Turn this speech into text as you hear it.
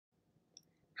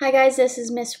Hi guys, this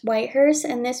is Miss Whitehurst,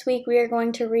 and this week we are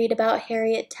going to read about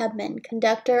Harriet Tubman,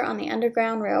 conductor on the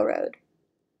Underground Railroad.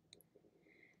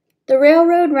 The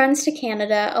railroad runs to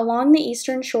Canada along the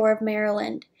eastern shore of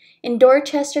Maryland, in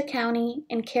Dorchester County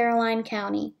and Caroline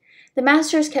County. The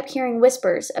masters kept hearing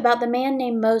whispers about the man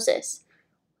named Moses,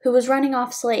 who was running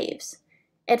off slaves.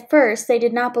 At first, they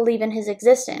did not believe in his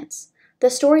existence. The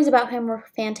stories about him were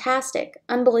fantastic,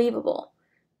 unbelievable.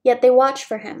 Yet they watched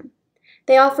for him.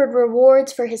 They offered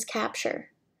rewards for his capture.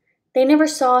 They never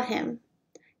saw him.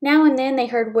 Now and then they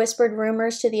heard whispered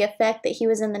rumors to the effect that he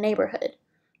was in the neighborhood.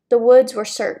 The woods were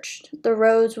searched. The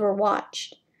roads were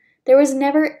watched. There was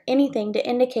never anything to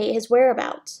indicate his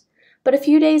whereabouts. But a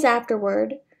few days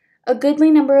afterward, a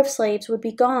goodly number of slaves would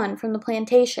be gone from the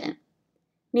plantation.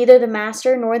 Neither the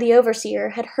master nor the overseer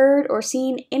had heard or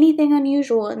seen anything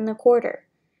unusual in the quarter.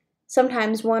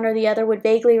 Sometimes one or the other would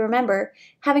vaguely remember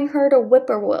having heard a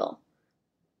whippoorwill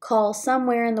call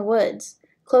somewhere in the woods,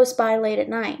 close by late at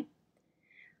night,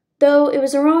 though it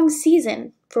was the wrong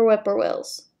season for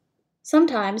whippoorwills.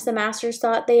 Sometimes the masters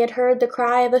thought they had heard the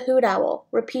cry of a hoot owl,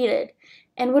 repeated,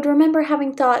 and would remember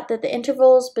having thought that the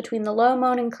intervals between the low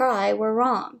moaning cry were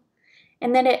wrong,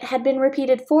 and that it had been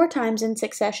repeated 4 times in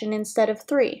succession instead of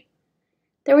 3.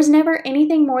 There was never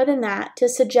anything more than that to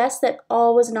suggest that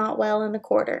all was not well in the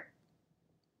quarter.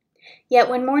 Yet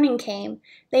when morning came,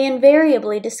 they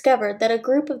invariably discovered that a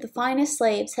group of the finest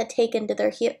slaves had taken to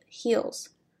their heels.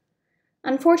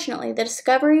 Unfortunately, the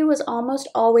discovery was almost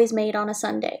always made on a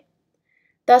Sunday.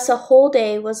 Thus a whole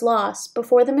day was lost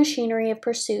before the machinery of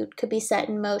pursuit could be set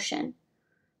in motion.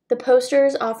 The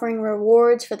posters offering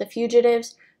rewards for the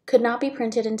fugitives could not be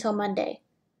printed until Monday.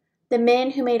 The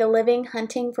men who made a living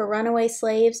hunting for runaway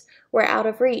slaves were out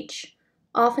of reach,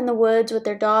 off in the woods with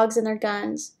their dogs and their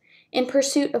guns, in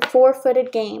pursuit of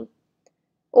 4-footed game,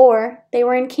 or they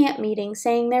were in camp meetings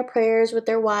saying their prayers with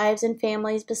their wives and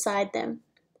families beside them.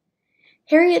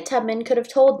 Harriet Tubman could have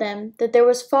told them that there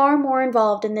was far more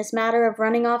involved in this matter of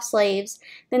running off slaves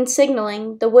than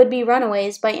signaling the would-be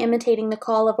runaways by imitating the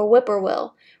call of a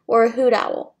whippoorwill or a hoot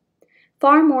owl,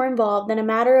 far more involved than a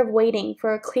matter of waiting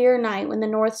for a clear night when the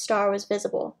North Star was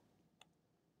visible.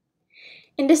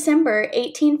 In December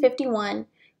 1851,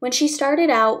 when she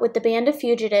started out with the band of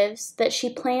fugitives that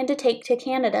she planned to take to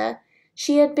Canada,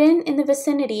 she had been in the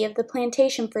vicinity of the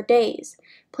plantation for days,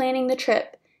 planning the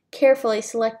trip, carefully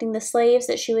selecting the slaves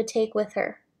that she would take with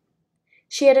her.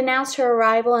 She had announced her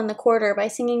arrival in the quarter by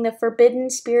singing the forbidden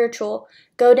spiritual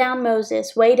 "Go Down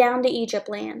Moses, Way Down to Egypt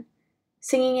Land,"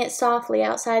 singing it softly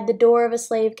outside the door of a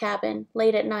slave cabin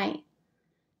late at night.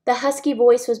 The husky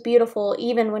voice was beautiful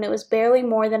even when it was barely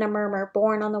more than a murmur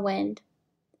borne on the wind.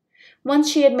 Once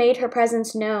she had made her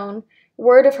presence known,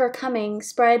 word of her coming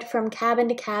spread from cabin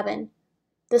to cabin.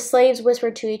 The slaves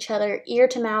whispered to each other, ear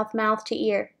to mouth, mouth to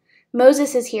ear,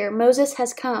 "Moses is here, Moses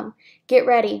has come, get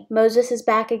ready, Moses is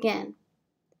back again."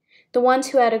 The ones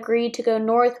who had agreed to go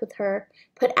north with her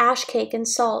put ash cake and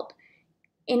salt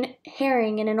in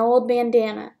herring in an old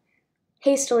bandana,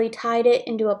 hastily tied it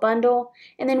into a bundle,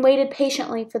 and then waited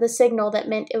patiently for the signal that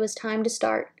meant it was time to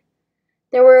start.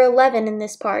 There were 11 in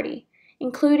this party,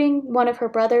 including one of her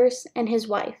brothers and his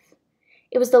wife.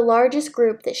 It was the largest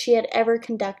group that she had ever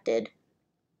conducted.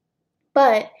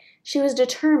 But she was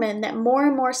determined that more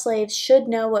and more slaves should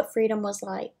know what freedom was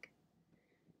like.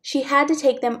 She had to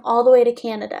take them all the way to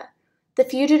Canada. The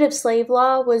fugitive slave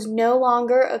law was no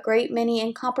longer a great many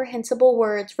incomprehensible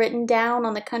words written down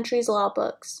on the country's law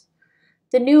books.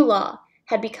 The new law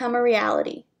had become a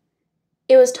reality.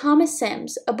 It was Thomas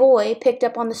Sims, a boy picked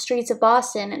up on the streets of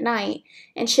Boston at night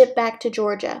and shipped back to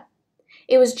Georgia.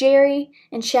 It was Jerry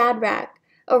and Shadrach,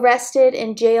 arrested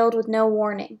and jailed with no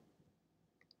warning.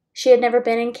 She had never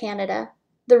been in Canada.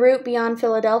 The route beyond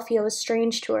Philadelphia was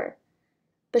strange to her.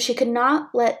 But she could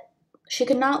not let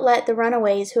the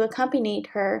runaways who accompanied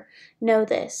her know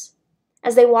this.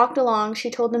 As they walked along, she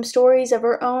told them stories of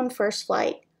her own first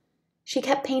flight. She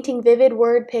kept painting vivid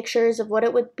word pictures of what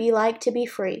it would be like to be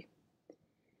free.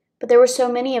 But there were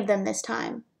so many of them this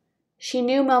time. She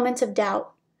knew moments of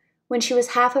doubt, when she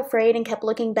was half afraid and kept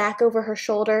looking back over her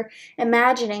shoulder,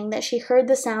 imagining that she heard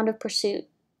the sound of pursuit.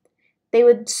 They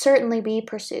would certainly be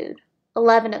pursued,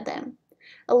 11 of them,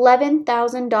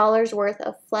 $11,000 worth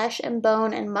of flesh and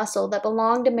bone and muscle that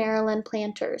belonged to Maryland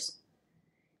planters.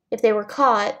 If they were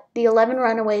caught, the 11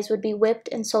 runaways would be whipped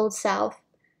and sold south,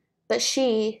 but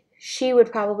she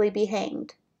would probably be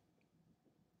hanged.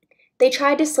 They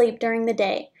tried to sleep during the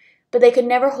day, but they could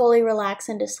never wholly relax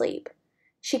into sleep.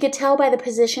 She could tell by the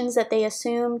positions that they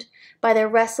assumed, by their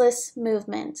restless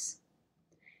movements.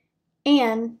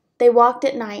 And they walked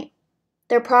at night.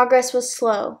 Their progress was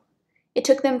slow. It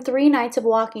took them 3 nights of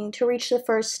walking to reach the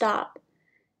first stop.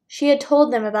 She had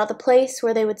told them about the place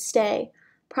where they would stay,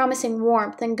 promising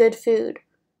warmth and good food,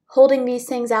 holding these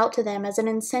things out to them as an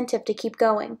incentive to keep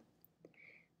going.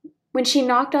 When she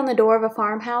knocked on the door of a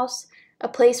farmhouse, a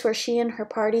place where she and her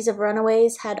parties of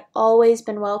runaways had always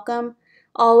been welcome,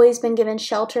 always been given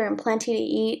shelter and plenty to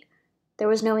eat, there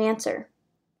was no answer.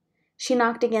 She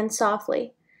knocked again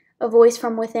softly. A voice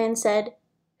from within said,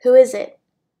 "Who is it?"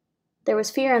 There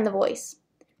was fear in the voice.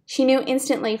 She knew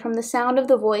instantly from the sound of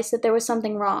the voice that there was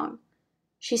something wrong.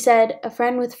 She said, "A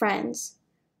friend with friends,"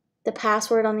 the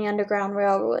password on the Underground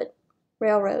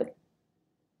Railroad.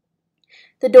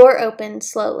 The door opened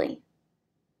slowly.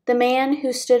 The man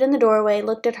who stood in the doorway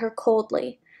looked at her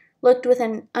coldly, looked with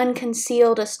an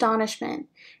unconcealed astonishment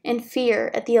and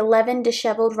fear at the 11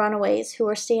 disheveled runaways who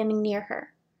were standing near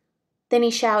her. Then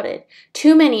he shouted,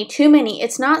 "Too many, too many,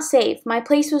 it's not safe. My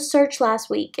place was searched last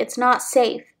week. It's not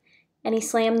safe." And he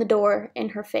slammed the door in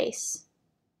her face.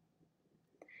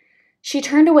 She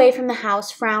turned away from the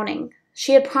house, frowning.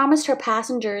 She had promised her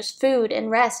passengers food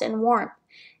and rest and warmth,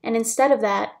 and instead of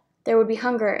that, there would be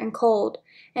hunger and cold,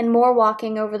 and more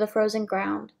walking over the frozen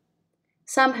ground.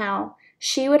 Somehow,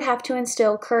 she would have to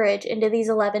instill courage into these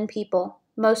 11 people,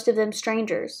 most of them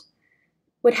strangers,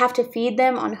 would have to feed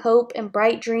them on hope and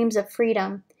bright dreams of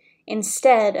freedom,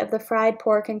 instead of the fried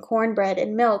pork and cornbread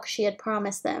and milk she had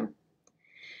promised them.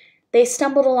 They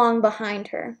stumbled along behind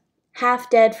her, half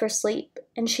dead for sleep,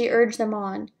 and she urged them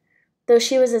on, though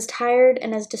she was as tired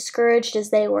and as discouraged as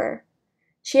they were.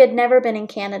 She had never been in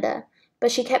Canada,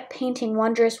 but she kept painting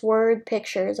wondrous word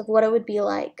pictures of what it would be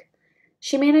like.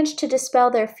 She managed to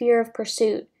dispel their fear of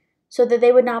pursuit, so that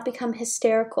they would not become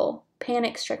hysterical,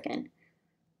 panic-stricken.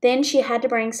 Then she had to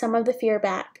bring some of the fear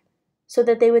back, so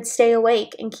that they would stay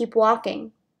awake and keep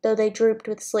walking, though they drooped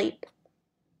with sleep.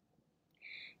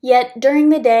 Yet during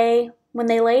the day, when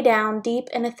they lay down deep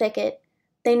in a thicket,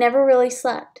 they never really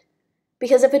slept,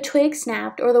 because if a twig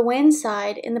snapped or the wind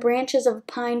sighed in the branches of a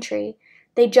pine tree,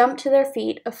 they jumped to their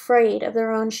feet, afraid of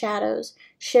their own shadows,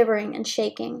 shivering and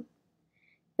shaking.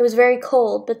 It was very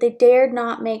cold, but they dared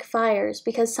not make fires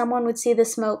because someone would see the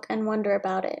smoke and wonder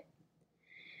about it.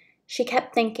 She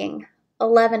kept thinking,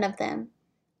 11 of them,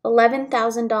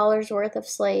 $11,000 worth of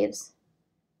slaves,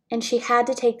 and she had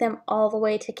to take them all the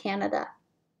way to Canada.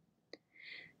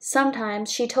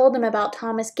 Sometimes she told them about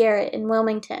Thomas Garrett in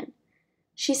Wilmington.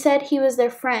 She said he was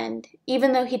their friend,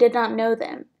 even though he did not know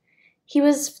them. He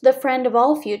was the friend of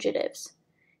all fugitives.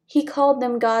 He called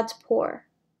them God's poor.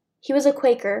 He was a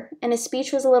Quaker, and his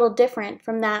speech was a little different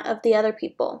from that of the other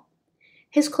people.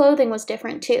 His clothing was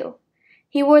different, too.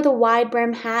 He wore the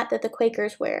wide-brimmed hat that the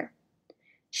Quakers wear.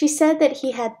 She said that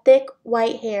he had thick,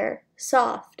 white hair,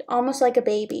 soft, almost like a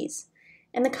baby's,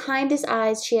 and the kindest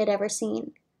eyes she had ever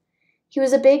seen. He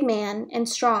was a big man and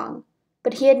strong,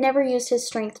 but he had never used his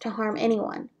strength to harm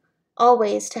anyone,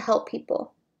 always to help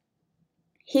people.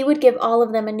 He would give all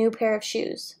of them a new pair of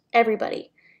shoes,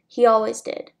 everybody. He always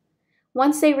did.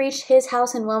 Once they reached his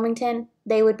house in Wilmington,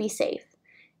 they would be safe.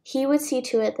 He would see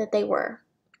to it that they were.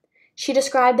 She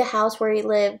described the house where he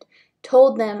lived,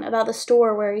 told them about the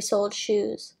store where he sold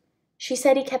shoes. She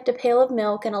said he kept a pail of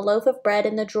milk and a loaf of bread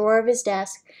in the drawer of his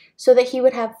desk so that he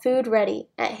would have food ready,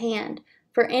 at hand,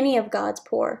 for any of God's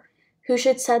poor who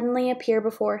should suddenly appear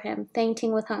before him,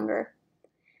 fainting with hunger.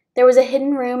 There was a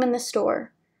hidden room in the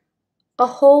store. A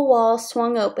whole wall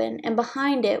swung open, and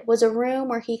behind it was a room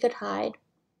where he could hide.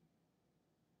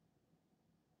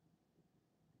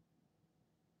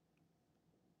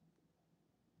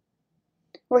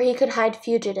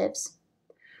 Fugitives.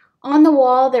 On the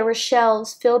wall there were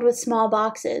shelves filled with small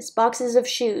boxes of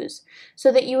shoes,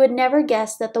 so that you would never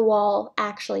guess that the wall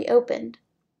actually opened.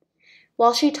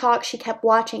 While she talked, she kept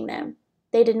watching them.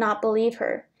 They did not believe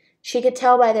her. She could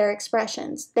tell by their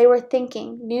expressions. They were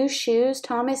thinking, new shoes,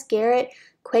 Thomas Garrett,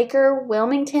 Quaker,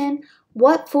 Wilmington.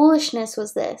 What foolishness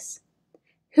was this?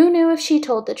 Who knew if she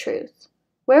told the truth?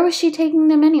 Where was she taking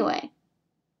them anyway?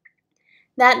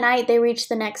 That night they reached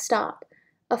the next stop,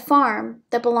 a farm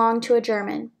that belonged to a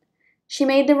German. She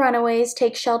made the runaways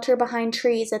take shelter behind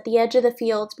trees at the edge of the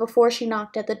fields before she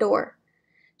knocked at the door.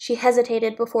 She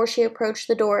hesitated before she approached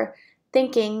the door,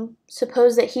 thinking,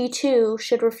 suppose that he too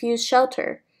should refuse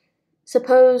shelter.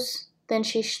 Suppose, then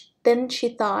she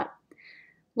thought,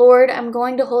 Lord, I'm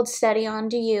going to hold steady on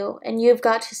to you, and you've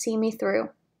got to see me through,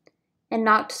 and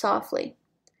knocked softly.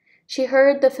 She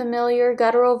heard the familiar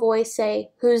guttural voice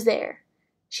say, "Who's there?"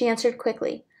 She answered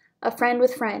quickly, "A friend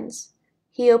with friends."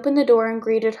 He opened the door and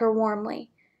greeted her warmly.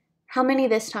 "How many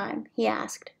this time?" he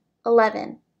asked.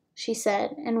 11, she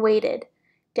said, and waited,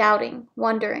 doubting,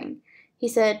 wondering. He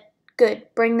said, "Good,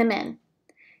 bring them in."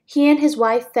 He and his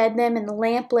wife fed them in the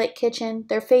lamp-lit kitchen,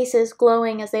 their faces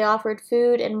glowing as they offered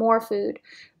food and more food,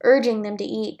 urging them to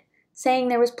eat, saying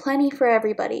there was plenty for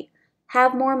everybody.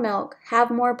 Have more milk, have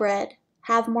more bread,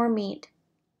 have more meat.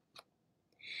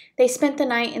 They spent the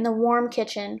night in the warm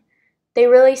kitchen. They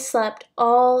really slept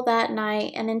all that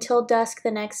night and until dusk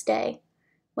the next day.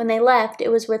 When they left,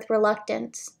 it was with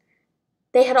reluctance.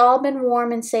 They had all been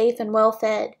warm and safe and well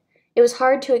fed. It was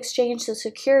hard to exchange the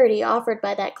security offered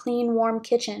by that clean, warm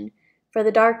kitchen for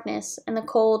the darkness and the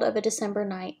cold of a December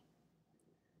night.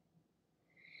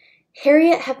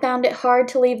 Harriet had found it hard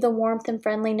to leave the warmth and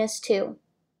friendliness too,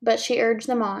 but she urged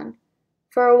them on.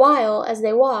 For a while, as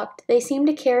they walked, they seemed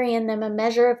to carry in them a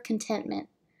measure of contentment.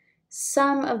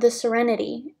 Some of the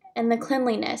serenity and the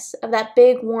cleanliness of that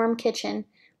big, warm kitchen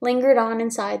lingered on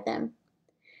inside them.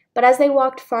 But as they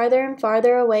walked farther and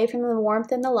farther away from the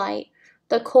warmth and the light,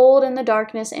 the cold and the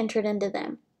darkness entered into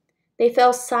them. They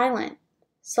fell silent,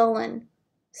 sullen,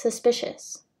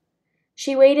 suspicious.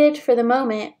 She waited for the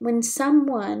moment when some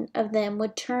one of them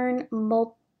would turn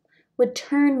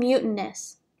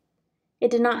mutinous.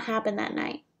 It did not happen that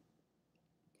night.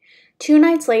 2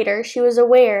 nights later, she was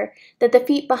aware that the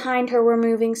feet behind her were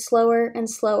moving slower and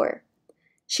slower.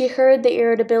 She heard the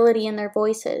irritability in their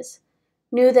voices,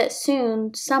 knew that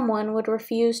soon someone would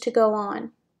refuse to go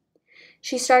on.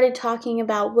 She started talking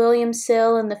about William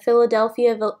Sill and the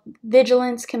Philadelphia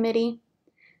Vigilance Committee.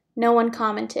 No one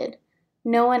commented.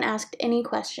 No one asked any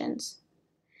questions.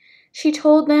 She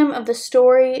told them of the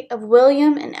story of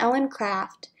William and Ellen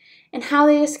Craft and how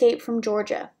they escaped from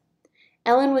Georgia.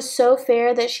 Ellen was so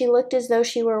fair that she looked as though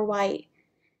she were white,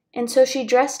 and so she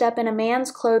dressed up in a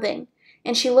man's clothing,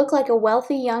 and she looked like a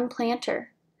wealthy young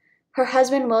planter. Her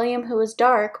husband William, who was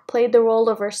dark, played the role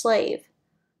of her slave.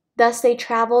 Thus they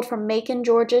traveled from Macon,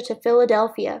 Georgia to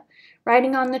Philadelphia,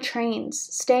 riding on the trains,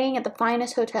 staying at the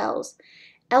finest hotels.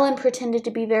 Ellen pretended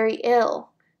to be very ill.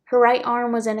 Her right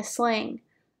arm was in a sling,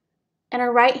 and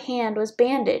her right hand was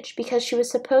bandaged because she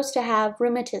was supposed to have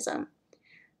rheumatism.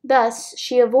 Thus,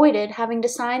 she avoided having to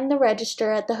sign the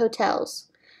register at the hotels,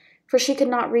 for she could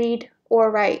not read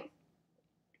or write.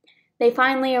 They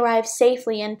finally arrived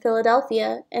safely in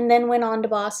Philadelphia and then went on to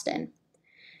Boston.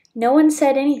 No one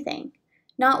said anything.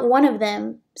 Not one of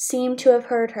them seemed to have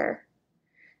heard her.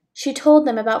 She told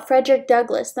them about Frederick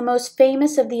Douglass, the most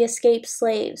famous of the escaped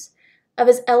slaves, of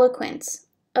his eloquence,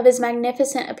 of his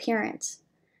magnificent appearance.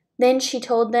 Then she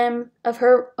told them of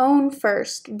her own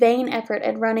first vain effort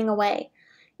at running away,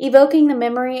 evoking the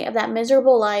memory of that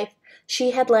miserable life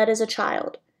she had led as a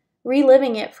child,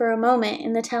 reliving it for a moment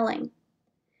in the telling.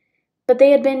 But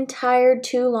they had been tired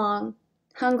too long,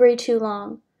 hungry too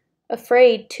long,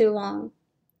 afraid too long,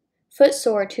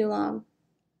 footsore too long.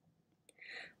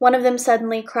 One of them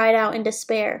suddenly cried out in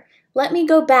despair, "Let me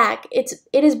go back. It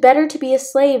is better to be a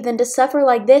slave than to suffer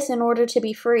like this in order to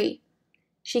be free."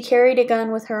 She carried a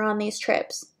gun with her on these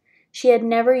trips. She had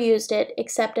never used it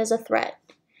except as a threat.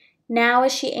 Now,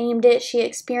 as she aimed it, she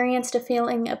experienced a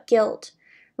feeling of guilt,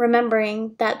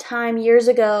 remembering that time years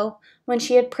ago when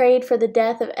she had prayed for the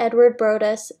death of Edward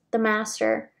Brodus, the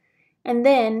master, and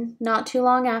then, not too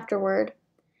long afterward,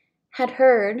 had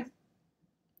heard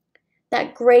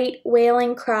that great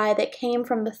wailing cry that came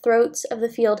from the throats of the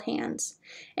field hands,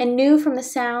 and knew from the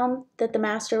sound that the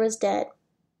master was dead.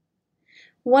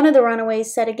 One of the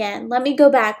runaways said again, "Let me go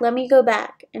back,"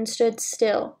 and stood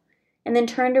still, and then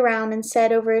turned around and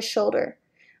said over his shoulder,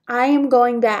 "I am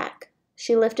going back."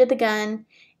 She lifted the gun,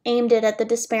 aimed it at the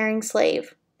despairing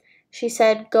slave. She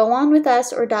said, "Go on with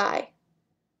us or die."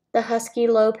 The husky,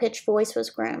 low-pitched voice was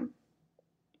grim.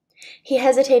 He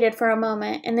hesitated for a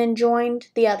moment and then joined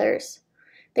the others.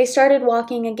 They started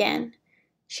walking again.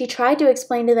 She tried to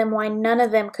explain to them why none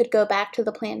of them could go back to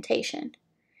the plantation.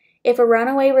 If a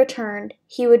runaway returned,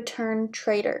 he would turn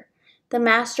traitor. The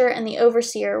master and the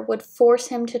overseer would force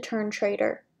him to turn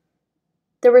traitor.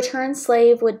 The returned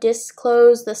slave would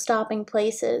disclose the stopping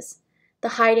places, the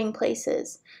hiding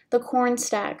places, the corn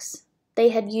stacks they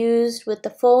had used with the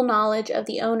full knowledge of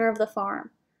the owner of the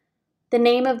farm, the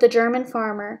name of the German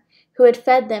farmer who had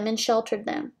fed them and sheltered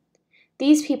them.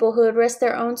 These people who had risked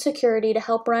their own security to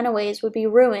help runaways would be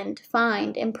ruined,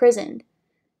 fined, imprisoned.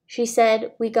 She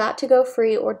said, "We got to go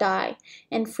free or die,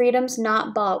 and freedom's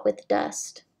not bought with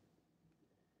dust."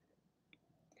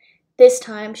 This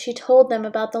time she told them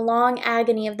about the long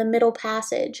agony of the Middle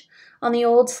Passage on the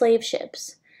old slave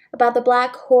ships, about the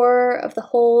black horror of the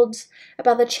holds,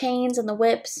 about the chains and the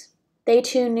whips. They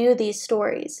too knew these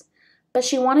stories, but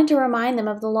she wanted to remind them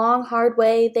of the long, hard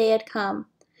way they had come,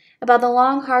 about the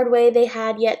long, hard way they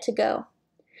had yet to go.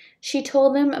 She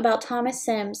told them about Thomas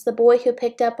Sims, the boy who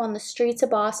picked up on the streets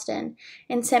of Boston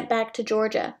and sent back to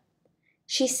Georgia,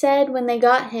 She said when they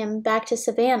got him back to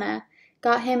Savannah,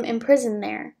 got him imprisoned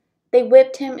there, they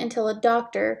whipped him until a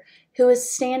doctor, who was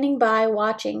standing by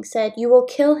watching, said, "You will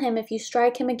kill him if you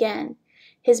strike him again."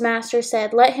 His master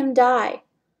said, "Let him die."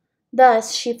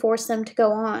 Thus she forced them to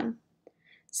go on.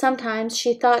 Sometimes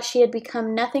she thought she had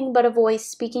become nothing but a voice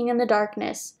speaking in the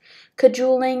darkness,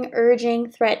 cajoling,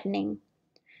 urging, threatening.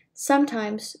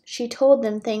 Sometimes she told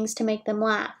them things to make them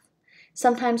laugh.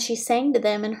 Sometimes she sang to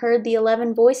them and heard the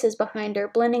 11 voices behind her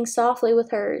blending softly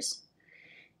with hers.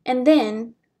 And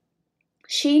then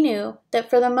she knew that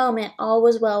for the moment all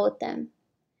was well with them.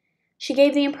 She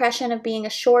gave the impression of being a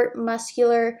short,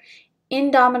 muscular,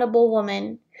 indomitable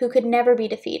woman who could never be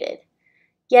defeated.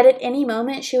 Yet at any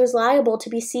moment she was liable to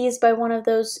be seized by one of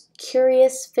those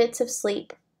curious fits of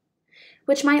sleep,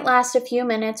 which might last a few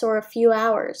minutes or a few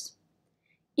hours.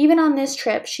 Even on this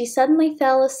trip she suddenly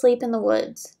fell asleep in the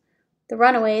woods. The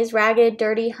runaways, ragged,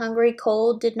 dirty, hungry,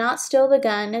 cold, did not steal the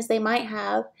gun as they might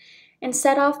have, and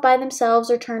set off by themselves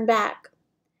or turned back.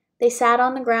 They sat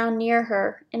on the ground near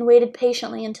her and waited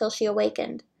patiently until she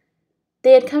awakened.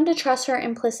 They had come to trust her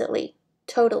implicitly,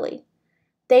 totally.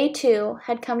 They, too,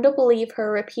 had come to believe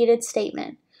her repeated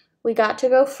statement, "We got to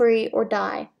go free or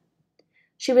die."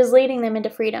 She was leading them into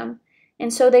freedom,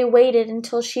 and so they waited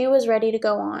until she was ready to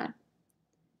go on.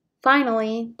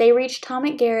 Finally, they reached Tom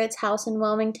Garrett's house in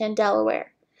Wilmington,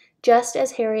 Delaware, just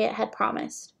as Harriet had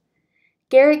promised.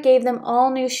 Garrett gave them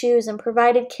all new shoes and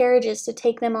provided carriages to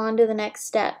take them on to the next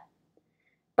step.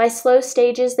 By slow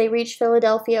stages they reached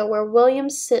Philadelphia, where William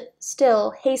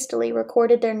Still hastily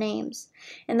recorded their names,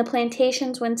 and the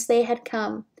plantations whence they had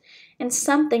come, and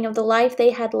something of the life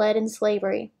they had led in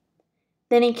slavery.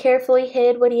 Then he carefully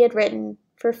hid what he had written,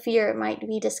 for fear it might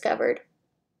be discovered.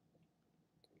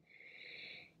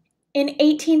 In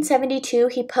 1872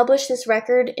 he published this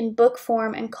record in book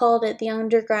form and called it The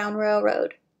Underground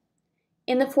Railroad.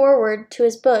 In the foreword to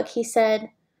his book he said,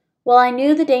 "While I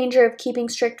knew the danger of keeping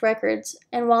strict records,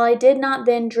 and while I did not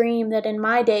then dream that in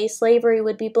my day slavery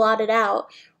would be blotted out,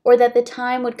 or that the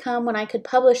time would come when I could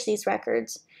publish these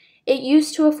records, it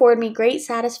used to afford me great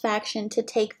satisfaction to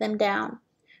take them down,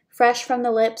 fresh from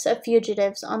the lips of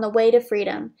fugitives on the way to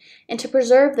freedom, and to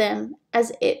preserve them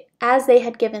as they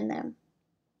had given them."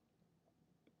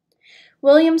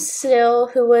 William Still,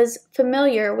 who was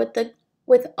familiar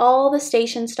with all the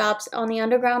station stops on the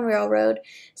Underground Railroad,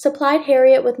 supplied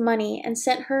Harriet with money and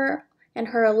sent her and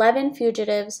her 11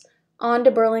 fugitives on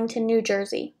to Burlington, New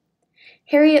Jersey.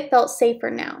 Harriet felt safer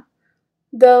now,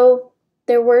 though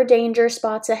there were danger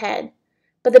spots ahead,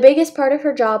 but the biggest part of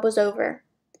her job was over.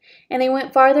 And they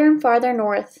went farther and farther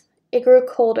north. It grew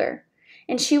colder,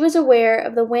 and she was aware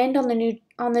of the wind on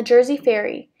the Jersey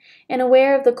ferry, and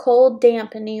aware of the cold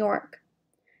damp in New York.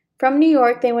 From New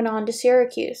York they went on to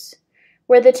Syracuse,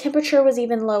 where the temperature was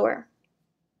even lower.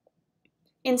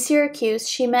 In Syracuse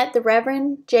she met the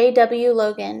Reverend J.W.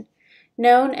 Logan,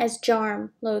 known as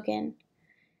Jarm Logan.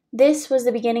 This was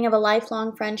the beginning of a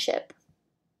lifelong friendship.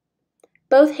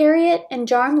 Both Harriet and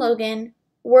Jarm Logan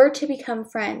were to become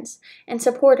friends and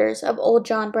supporters of old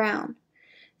John Brown.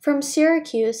 From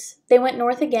Syracuse they went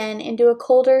north again into a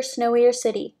colder, snowier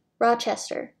city,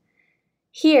 Rochester.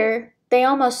 Here they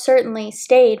almost certainly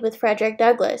stayed with Frederick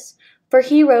Douglass, for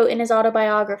he wrote in his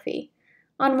autobiography,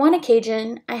 "On one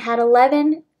occasion I had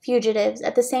 11 fugitives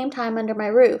at the same time under my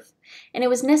roof, and it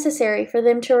was necessary for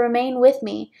them to remain with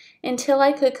me until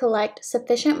I could collect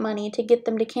sufficient money to get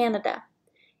them to Canada.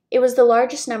 It was the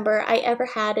largest number I ever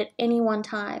had at any one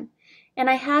time, and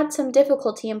I had some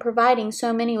difficulty in providing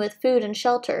so many with food and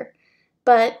shelter,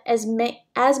 but, as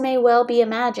may well be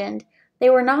imagined, they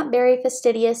were not very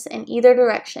fastidious in either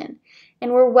direction,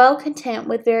 and were well content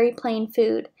with very plain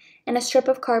food, and a strip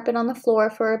of carpet on the floor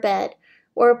for a bed,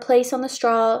 or a place on the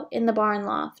straw in the barn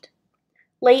loft."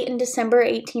 Late in December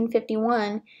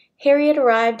 1851, Harriet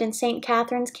arrived in St.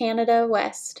 Catharines, Canada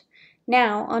West,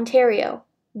 now Ontario,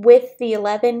 with the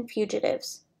 11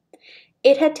 fugitives.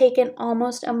 It had taken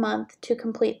almost a month to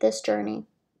complete this journey.